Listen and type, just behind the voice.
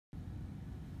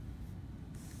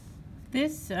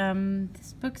This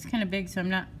book's kind of big, so I'm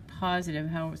not positive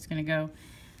how it's going to go.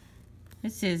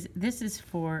 This is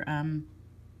for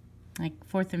like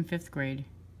 4th and 5th grade.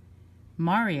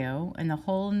 Mario and the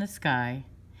Hole in the Sky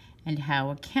and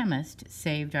How a Chemist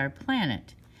Saved Our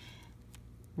Planet.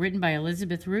 Written by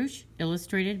Elizabeth Roosh,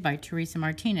 illustrated by Teresa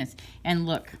Martinez. And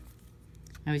look,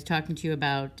 I was talking to you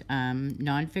about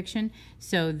nonfiction.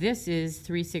 So this is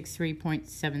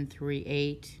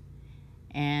 363.738.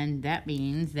 And that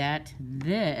means that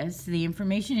the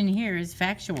information in here is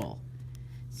factual.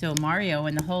 So Mario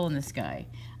and the Hole in the Sky.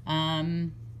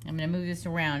 I'm going to move this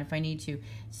around if I need to.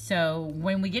 So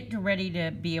when we get ready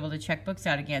to be able to check books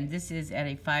out again, this is at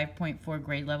a 5.4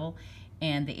 grade level,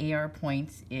 and the AR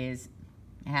points is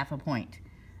half a point.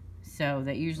 So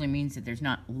that usually means that there's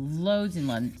not loads and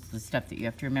loads of stuff that you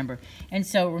have to remember. And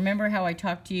so remember how I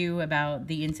talked to you about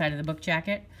the inside of the book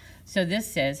jacket? So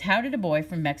this says, how did a boy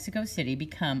from Mexico City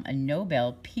become a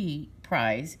Nobel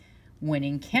Prize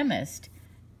winning chemist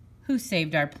who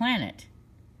saved our planet?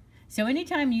 So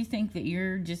anytime you think that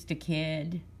you're just a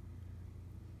kid,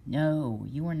 no,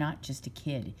 you are not just a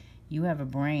kid. You have a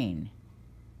brain.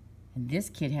 And this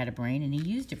kid had a brain, and he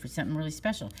used it for something really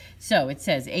special. So it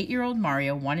says, 8-year-old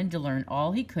Mario wanted to learn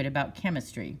all he could about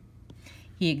chemistry.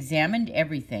 He examined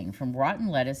everything from rotten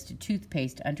lettuce to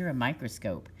toothpaste under a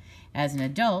microscope. As an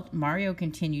adult, Mario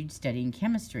continued studying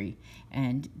chemistry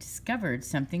and discovered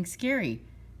something scary.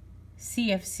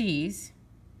 CFCs,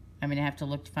 I'm going to have to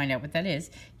look to find out what that is,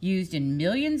 used in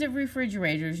millions of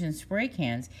refrigerators and spray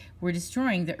cans, were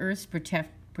destroying the Earth's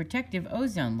protective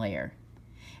ozone layer.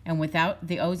 And without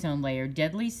the ozone layer,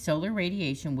 deadly solar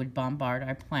radiation would bombard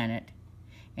our planet,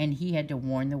 and he had to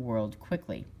warn the world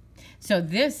quickly. So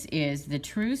this is the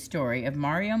true story of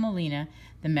Mario Molina,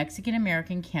 the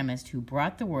Mexican-American chemist who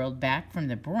brought the world back from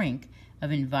the brink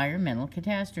of environmental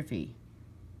catastrophe.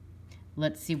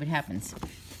 Let's see what happens.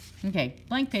 Okay,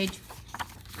 blank page.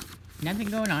 Nothing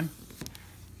going on.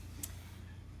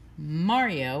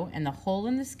 Mario and the Hole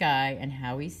in the Sky and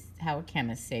how a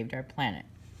chemist saved our planet.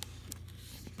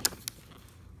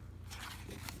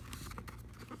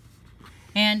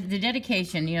 And the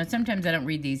dedication, you know, sometimes I don't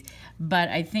read these, but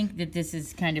I think that this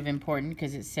is kind of important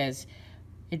because it says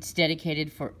it's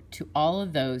dedicated to all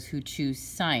of those who choose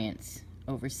science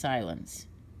over silence,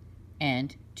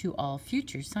 and to all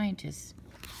future scientists.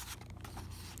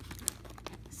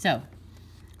 So,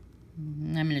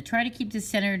 I'm going to try to keep this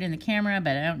centered in the camera,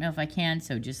 but I don't know if I can,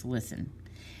 so just listen.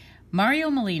 Mario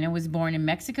Molina was born in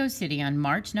Mexico City on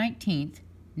March 19th,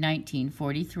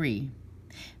 1943.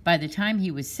 By the time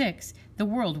he was 6, the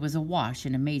world was awash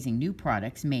in amazing new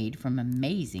products made from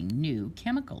amazing new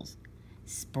chemicals.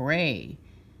 Spray.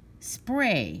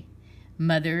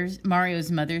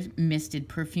 Mario's mother misted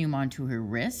perfume onto her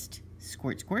wrist.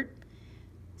 Squirt, squirt.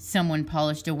 Someone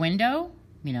polished a window,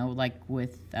 you know, like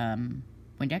with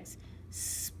Windex.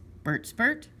 Spurt,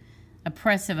 spurt. A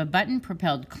press of a button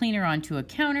propelled cleaner onto a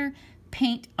counter,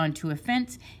 paint onto a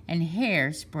fence, and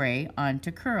hairspray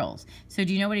onto curls. So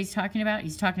do you know what he's talking about?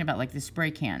 He's talking about like the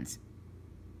spray cans.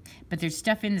 But there's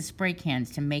stuff in the spray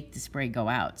cans to make the spray go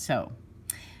out.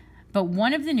 But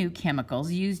one of the new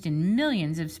chemicals used in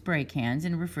millions of spray cans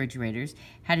and refrigerators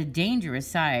had a dangerous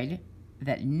side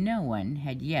that no one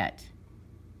had yet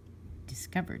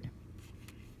discovered.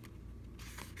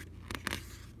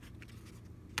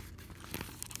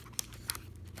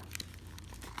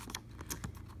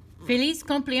 Feliz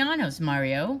cumpleaños,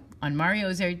 Mario. On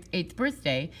Mario's 8th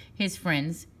birthday, his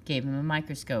friends gave him a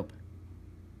microscope.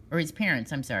 Or his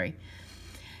parents, I'm sorry.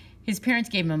 His parents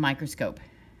gave him a microscope.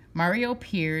 Mario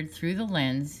peered through the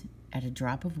lens at a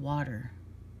drop of water.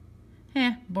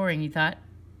 Boring, he thought.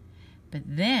 But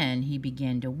then he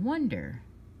began to wonder,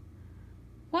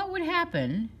 what would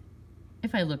happen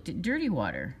if I looked at dirty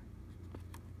water?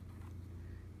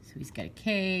 So he's got a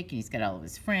cake, and he's got all of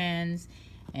his friends,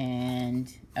 and,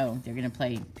 oh, they're going to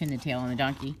play pin the tail on the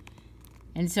donkey.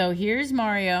 And so here's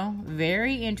Mario,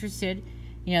 very interested.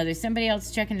 You know, there's somebody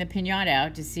else checking the piñata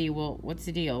out to see, well, what's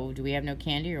the deal? Do we have no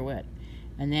candy or what?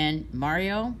 And then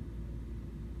Mario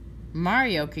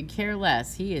could care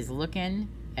less. He is looking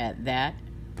at that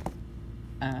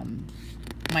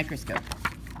microscope.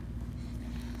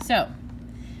 So,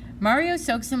 Mario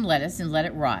soaked some lettuce and let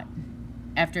it rot.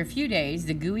 After a few days,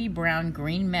 the gooey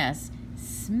brown-green mess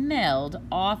smelled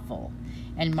awful,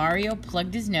 and Mario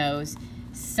plugged his nose,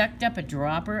 sucked up a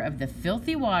dropper of the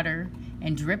filthy water,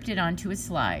 and dripped it onto a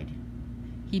slide.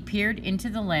 He peered into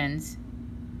the lens,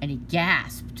 and he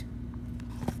gasped.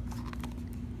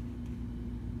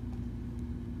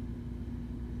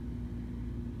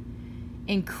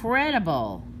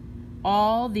 Incredible!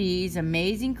 All these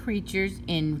amazing creatures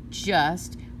in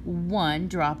just one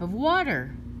drop of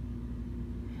water.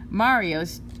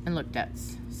 And look,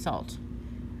 that's salt.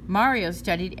 Mario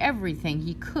studied everything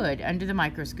he could under the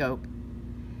microscope.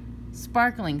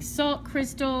 Sparkling salt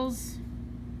crystals,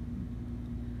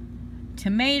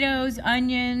 tomatoes,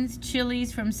 onions,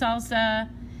 chilies from salsa,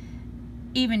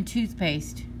 even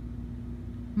toothpaste.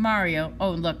 Mario,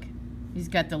 oh look, he's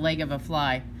got the leg of a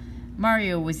fly.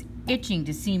 Mario was itching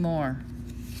to see more.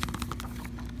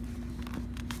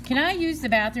 Can I use the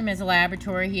bathroom as a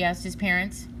laboratory? He asked his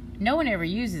parents. No one ever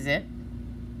uses it.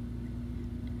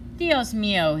 Dios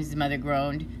mío, his mother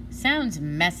groaned. Sounds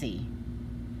messy.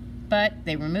 But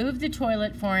they removed the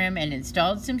toilet for him and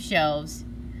installed some shelves.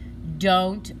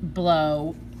 Don't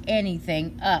blow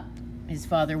anything up, his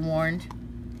father warned.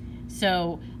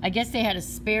 So I guess they had a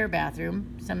spare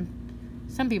bathroom.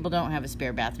 Some people don't have a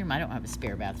spare bathroom. I don't have a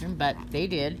spare bathroom, but they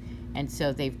did. And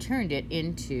so they've turned it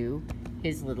into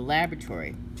his little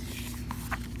laboratory.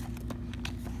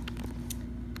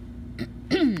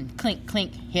 Clink,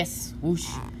 clink, hiss, whoosh.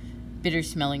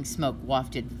 Bitter-smelling smoke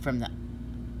wafted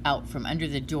out from under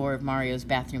the door of Mario's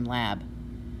bathroom lab.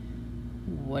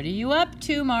 What are you up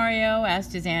to, Mario?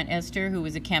 Asked his Aunt Esther, who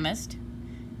was a chemist.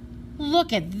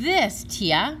 Look at this,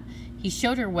 Tia. He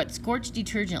showed her what scorched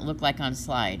detergent looked like on a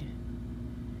slide.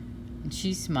 And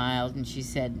she smiled and she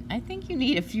said, I think you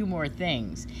need a few more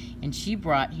things. And she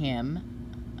brought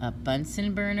him a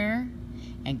Bunsen burner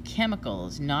and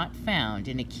chemicals not found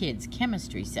in a kid's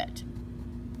chemistry set.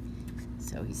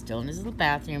 So he's still in his little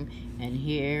bathroom, and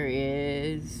here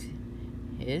is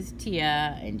his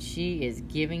Tia, and she is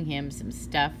giving him some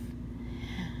stuff.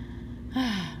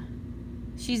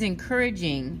 She's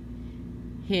encouraging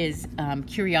his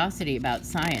curiosity about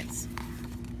science.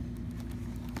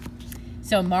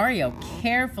 So Mario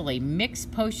carefully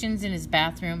mixed potions in his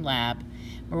bathroom lab.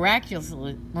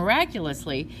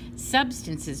 Miraculously,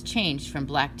 substances changed from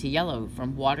black to yellow,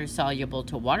 from water-soluble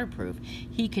to waterproof.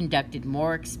 He conducted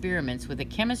more experiments with a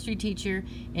chemistry teacher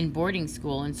in boarding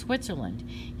school in Switzerland.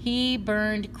 He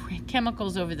burned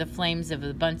chemicals over the flames of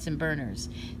the Bunsen burners.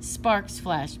 Sparks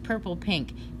flashed purple,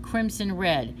 pink, crimson,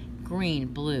 red, green,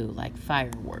 blue, like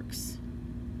fireworks.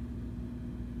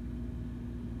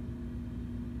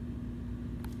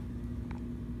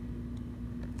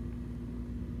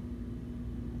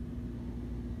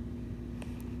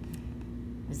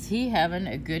 Is he having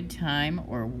a good time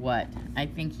or what? I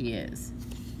think he is.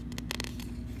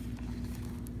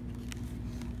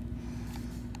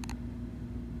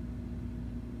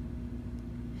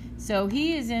 So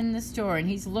he is in the store and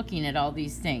he's looking at all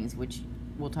these things, which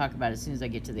we'll talk about as soon as I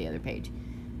get to the other page.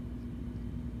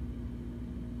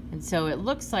 And so it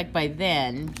looks like by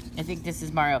then, I think this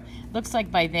is Mario, looks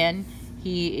like by then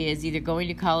he is either going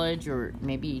to college or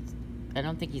maybe, I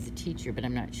don't think he's a teacher, but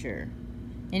I'm not sure.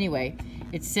 Anyway,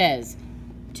 it says,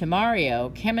 to Mario,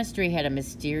 chemistry had a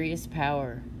mysterious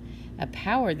power, a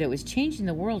power that was changing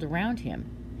the world around him.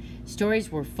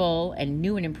 Stories were full and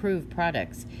new and improved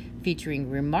products, featuring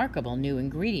remarkable new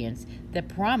ingredients that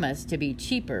promised to be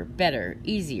cheaper, better,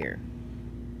 easier.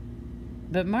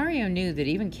 But Mario knew that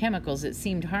even chemicals that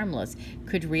seemed harmless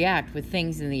could react with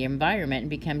things in the environment and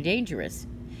become dangerous.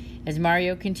 As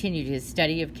Mario continued his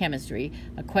study of chemistry,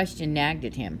 a question nagged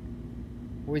at him.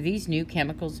 Were these new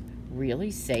chemicals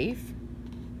really safe?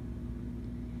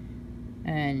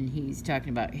 And he's talking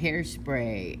about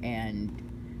hairspray and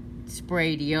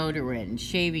spray deodorant and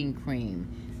shaving cream.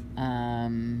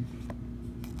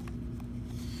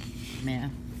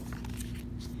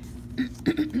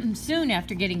 Soon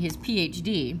after getting his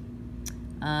PhD,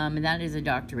 and that is a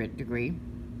doctorate degree,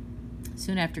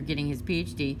 soon after getting his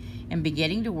PhD and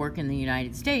beginning to work in the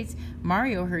United States,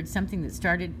 Mario heard something that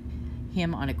started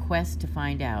him on a quest to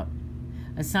find out.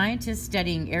 A scientist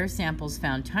studying air samples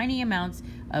found tiny amounts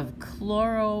of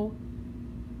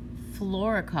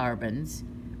chlorofluorocarbons,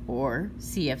 or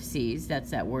CFCs, that's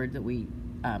that word that we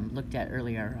looked at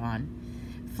earlier on,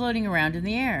 floating around in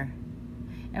the air.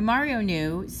 And Mario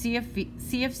knew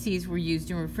CFCs were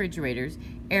used in refrigerators,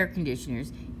 air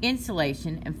conditioners,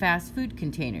 insulation, and fast food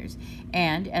containers,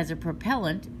 and as a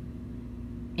propellant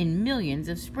in millions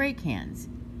of spray cans.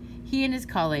 He and his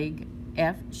colleague,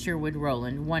 F. Sherwood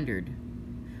Rowland, wondered,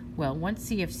 well, once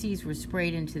CFCs were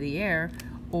sprayed into the air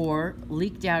or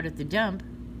leaked out at the dump,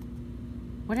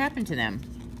 what happened to them?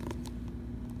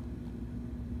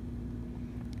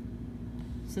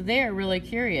 So they are really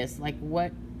curious, like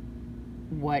where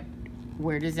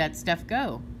does that stuff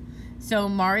go? So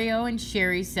Mario and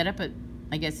Sherry set up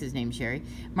I guess his name's Sherry.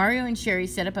 Mario and Sherry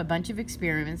set up a bunch of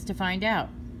experiments to find out.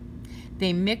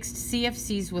 They mixed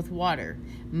CFCs with water.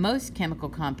 Most chemical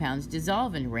compounds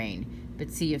dissolve in rain, but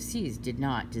CFCs did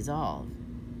not dissolve.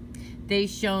 They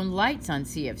shone lights on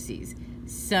CFCs.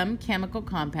 Some chemical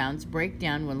compounds break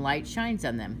down when light shines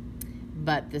on them,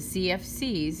 but the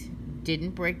CFCs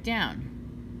didn't break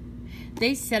down.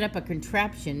 They set up a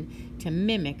contraption to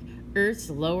mimic Earth's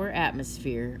lower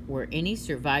atmosphere where any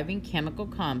surviving chemical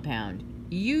compound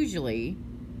usually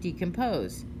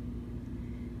decompose.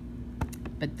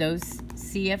 But those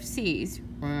CFCs,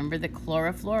 remember the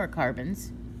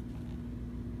chlorofluorocarbons,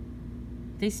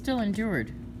 they still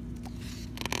endured.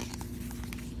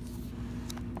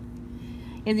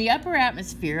 In the upper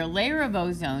atmosphere, a layer of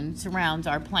ozone surrounds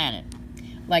our planet.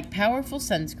 Like powerful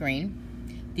sunscreen,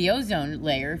 the ozone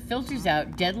layer filters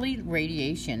out deadly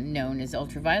radiation known as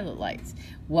ultraviolet lights.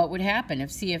 What would happen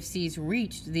if CFCs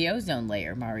reached the ozone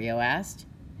layer? Mario asked.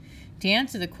 To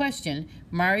answer the question,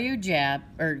 Mario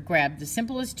grabbed the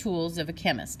simplest tools of a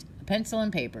chemist, a pencil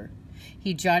and paper.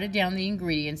 He jotted down the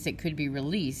ingredients that could be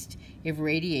released if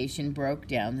radiation broke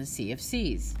down the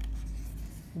CFCs.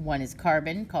 One is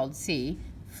carbon, called C,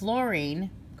 fluorine,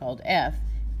 called F,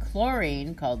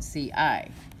 chlorine, called CI.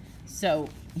 So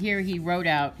here he wrote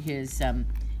out his,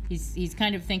 he's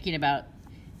kind of thinking about,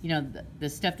 you know, the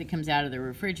stuff that comes out of the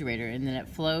refrigerator, and then it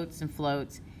floats and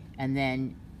floats, and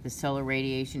then the solar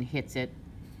radiation hits it,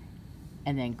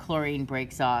 and then chlorine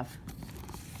breaks off,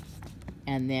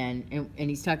 and then, and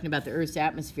he's talking about the Earth's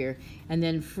atmosphere, and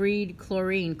then freed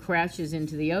chlorine crashes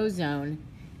into the ozone,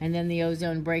 and then the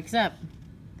ozone breaks up.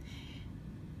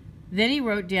 Then he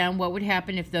wrote down what would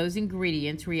happen if those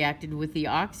ingredients reacted with the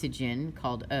oxygen,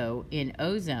 called O, in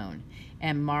ozone.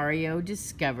 And Mario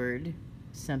discovered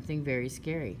something very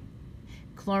scary.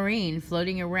 Chlorine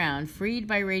floating around, freed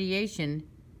by radiation,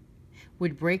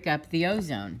 would break up the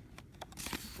ozone.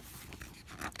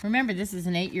 Remember, this is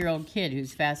an 8-year-old kid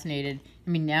who's fascinated. I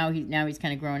mean, now he's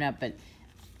kind of grown up, but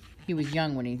he was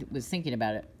young when he was thinking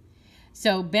about it.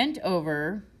 So bent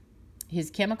over his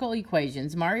chemical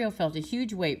equations, Mario felt a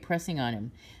huge weight pressing on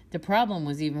him. The problem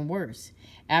was even worse.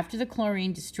 After the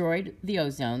chlorine destroyed the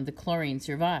ozone, the chlorine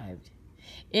survived.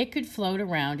 It could float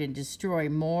around and destroy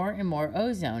more and more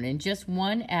ozone, and just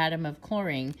one atom of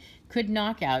chlorine could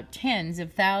knock out tens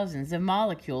of thousands of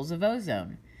molecules of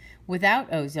ozone.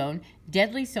 Without ozone,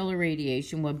 deadly solar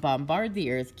radiation would bombard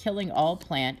the Earth, killing all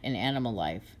plant and animal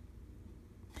life.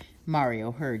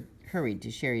 Mario hurried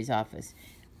to Sherry's office.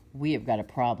 "We have got a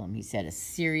problem," he said, "a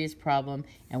serious problem,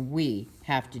 and we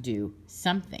have to do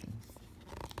something."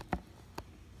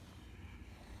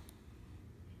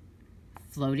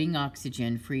 Floating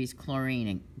oxygen frees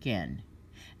chlorine again,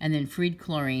 and then freed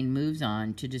chlorine moves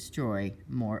on to destroy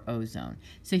more ozone.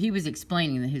 So he was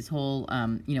explaining his whole,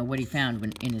 what he found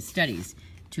in his studies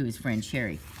to his friend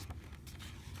Sherry.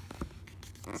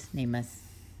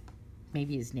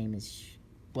 Maybe his name is,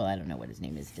 well, I don't know what his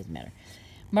name is, it doesn't matter.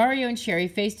 Mario and Sherry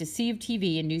faced a sea of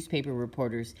TV and newspaper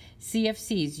reporters.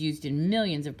 CFCs used in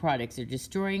millions of products are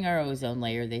destroying our ozone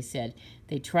layer, they said.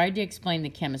 They tried to explain the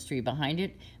chemistry behind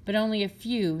it, but only a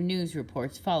few news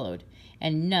reports followed,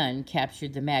 and none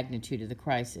captured the magnitude of the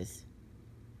crisis.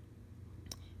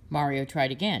 Mario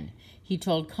tried again. He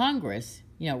told Congress,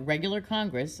 regular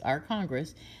Congress, our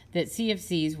Congress, that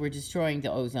CFCs were destroying the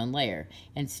ozone layer,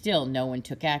 and still no one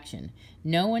took action.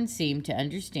 No one seemed to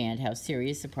understand how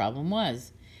serious the problem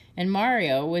was. And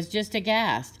Mario was just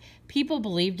aghast. People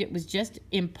believed it was just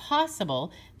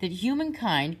impossible that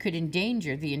humankind could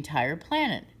endanger the entire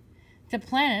planet. The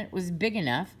planet was big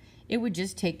enough, it would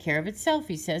just take care of itself,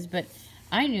 he says, but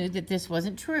I knew that this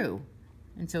wasn't true.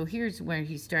 And so here's where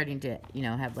he's starting to,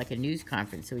 have like a news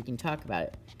conference so we can talk about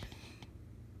it.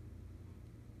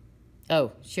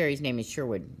 Oh, Sherry's name is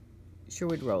Sherwood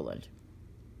Rowland.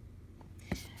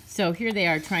 So here they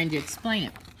are trying to explain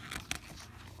it.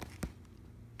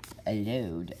 A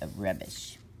load of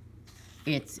rubbish.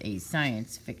 It's a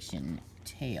science fiction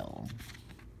tale.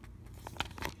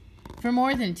 For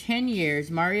more than 10 years,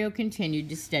 Mario continued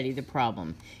to study the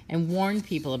problem and warn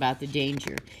people about the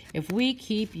danger. If we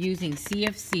keep using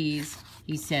CFCs,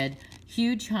 he said,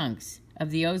 huge hunks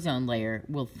of the ozone layer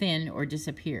will thin or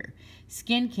disappear.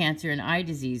 Skin cancer and eye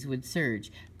disease would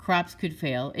surge. Crops could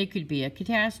fail. It could be a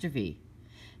catastrophe.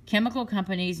 Chemical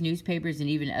companies, newspapers, and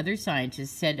even other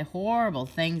scientists said horrible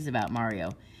things about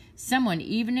Mario. Someone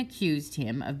even accused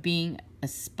him of being a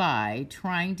spy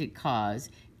trying to cause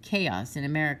chaos in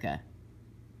America.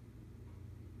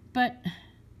 But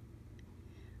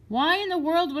why in the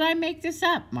world would I make this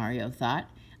up, Mario thought.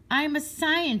 I'm a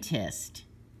scientist.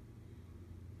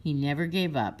 He never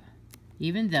gave up,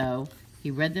 even though he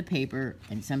read the paper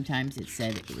and sometimes it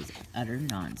said it was utter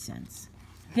nonsense.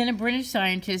 Then a British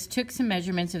scientist took some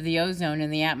measurements of the ozone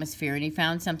in the atmosphere, and he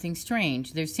found something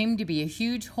strange. There seemed to be a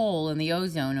huge hole in the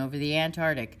ozone over the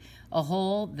Antarctic, a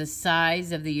hole the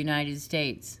size of the United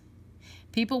States.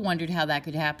 People wondered how that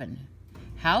could happen.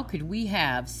 How could we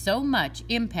have so much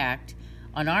impact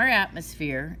on our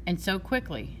atmosphere and so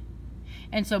quickly?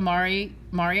 And so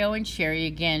Mario and Sherry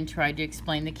again tried to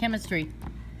explain the chemistry.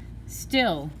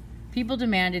 Still, people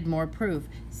demanded more proof.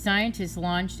 Scientists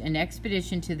launched an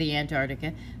expedition to the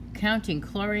Antarctica, counting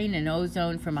chlorine and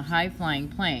ozone from a high-flying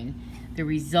plane. The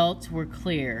results were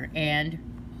clear and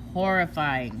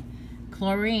horrifying.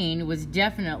 Chlorine was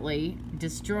definitely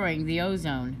destroying the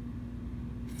ozone.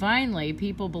 Finally,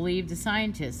 people believed the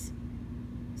scientists.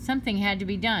 Something had to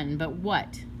be done, but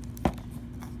what?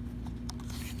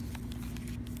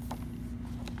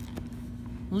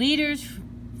 Leaders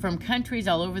from countries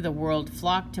all over the world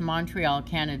flocked to Montreal,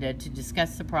 Canada to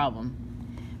discuss the problem.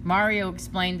 Mario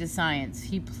explained the science.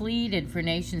 He pleaded for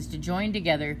nations to join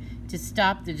together to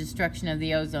stop the destruction of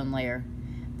the ozone layer.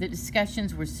 The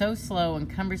discussions were so slow and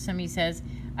cumbersome, he says,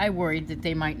 I worried that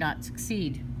they might not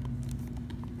succeed.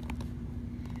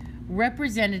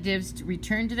 Representatives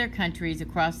returned to their countries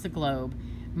across the globe.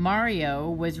 Mario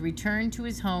was returned to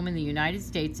his home in the United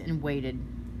States and waited.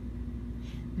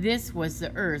 This was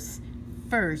the Earth's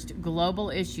first global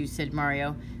issue, said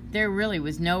Mario. There really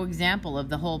was no example of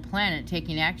the whole planet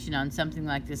taking action on something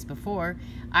like this before.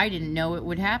 I didn't know it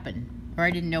would happen. Or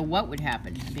I didn't know what would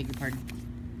happen. I beg your pardon.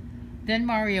 Then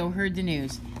Mario heard the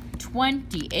news.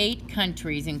 28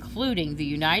 countries, including the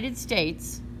United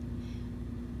States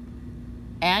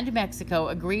and Mexico,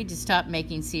 agreed to stop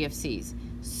making CFCs.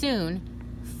 Soon,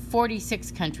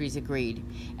 46 countries agreed,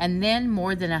 and then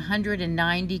more than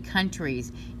 190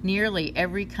 countries, nearly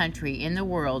every country in the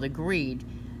world, agreed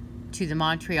to the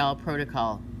Montreal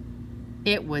Protocol.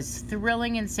 It was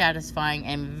thrilling and satisfying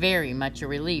and very much a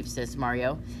relief, says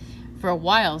Mario. For a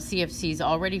while, CFCs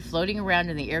already floating around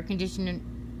in the air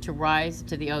conditioning to rise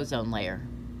to the ozone layer.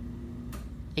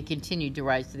 It continued to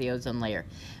rise to the ozone layer.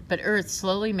 But Earth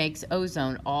slowly makes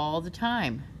ozone all the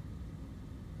time.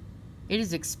 It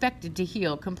is expected to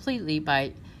heal completely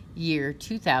by year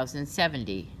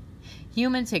 2070.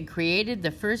 Humans had created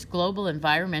the first global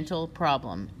environmental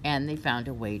problem, and they found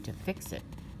a way to fix it.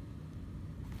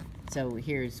 So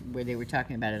here's where they were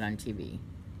talking about it on TV.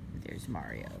 There's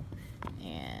Mario.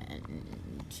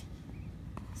 And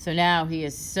so now he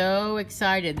is so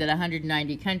excited that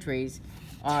 190 countries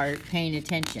are paying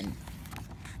attention.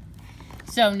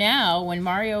 So now, when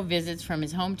Mario visits from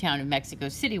his hometown of Mexico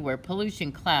City, where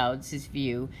pollution clouds his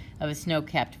view of a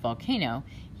snow-capped volcano,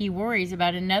 he worries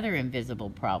about another invisible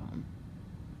problem: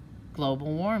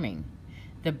 global warming.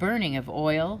 The burning of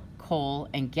oil, coal,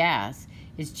 and gas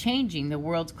is changing the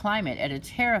world's climate at a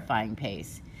terrifying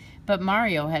pace. But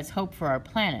Mario has hope for our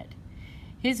planet.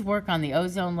 His work on the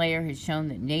ozone layer has shown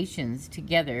that nations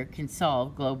together can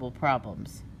solve global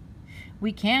problems.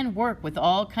 We can work with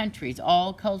all countries,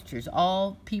 all cultures,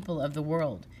 all people of the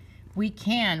world. We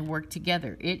can work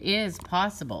together. It is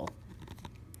possible.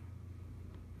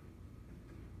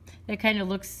 That kind of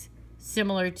looks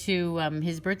similar to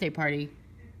his birthday party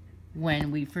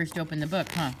when we first opened the book,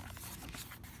 huh?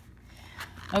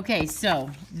 Okay,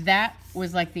 so that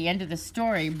was like the end of the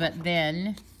story, but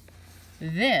then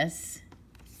this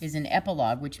is an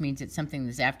epilogue, which means it's something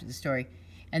that's after the story.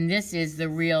 And this is the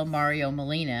real Mario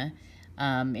Molina.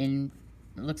 It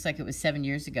looks like it was 7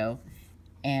 years ago,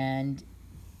 and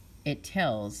it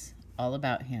tells all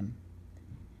about him.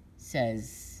 It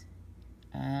says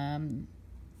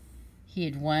he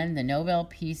had won the Nobel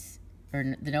Prize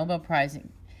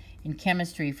in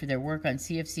chemistry for their work on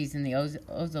CFCs in the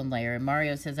ozone layer. And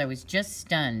Mario says, I was just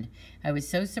stunned. I was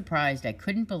so surprised I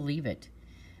couldn't believe it.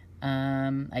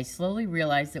 I slowly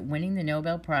realized that winning the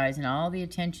Nobel Prize and all the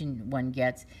attention one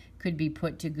gets could be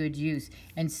put to good use.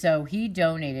 And so he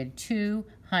donated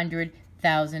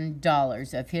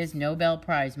 $200,000 of his Nobel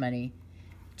Prize money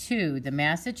to the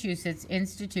Massachusetts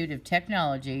Institute of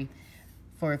Technology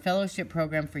for a fellowship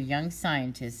program for young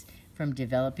scientists from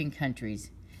developing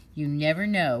countries. You never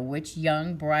know which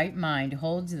young, bright mind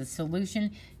holds the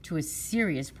solution to a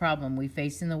serious problem we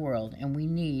face in the world, and we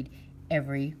need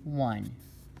every one.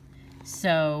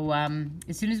 So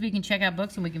as soon as we can check out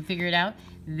books and we can figure it out,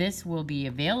 this will be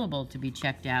available to be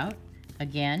checked out.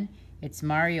 Again, it's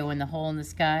Mario and the Hole in the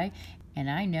Sky, and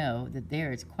I know that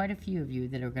there's quite a few of you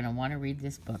that are going to want to read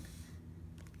this book.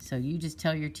 So you just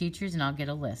tell your teachers and I'll get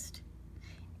a list.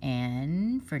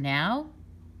 And for now,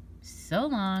 so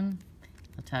long.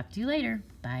 I'll talk to you later.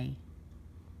 Bye.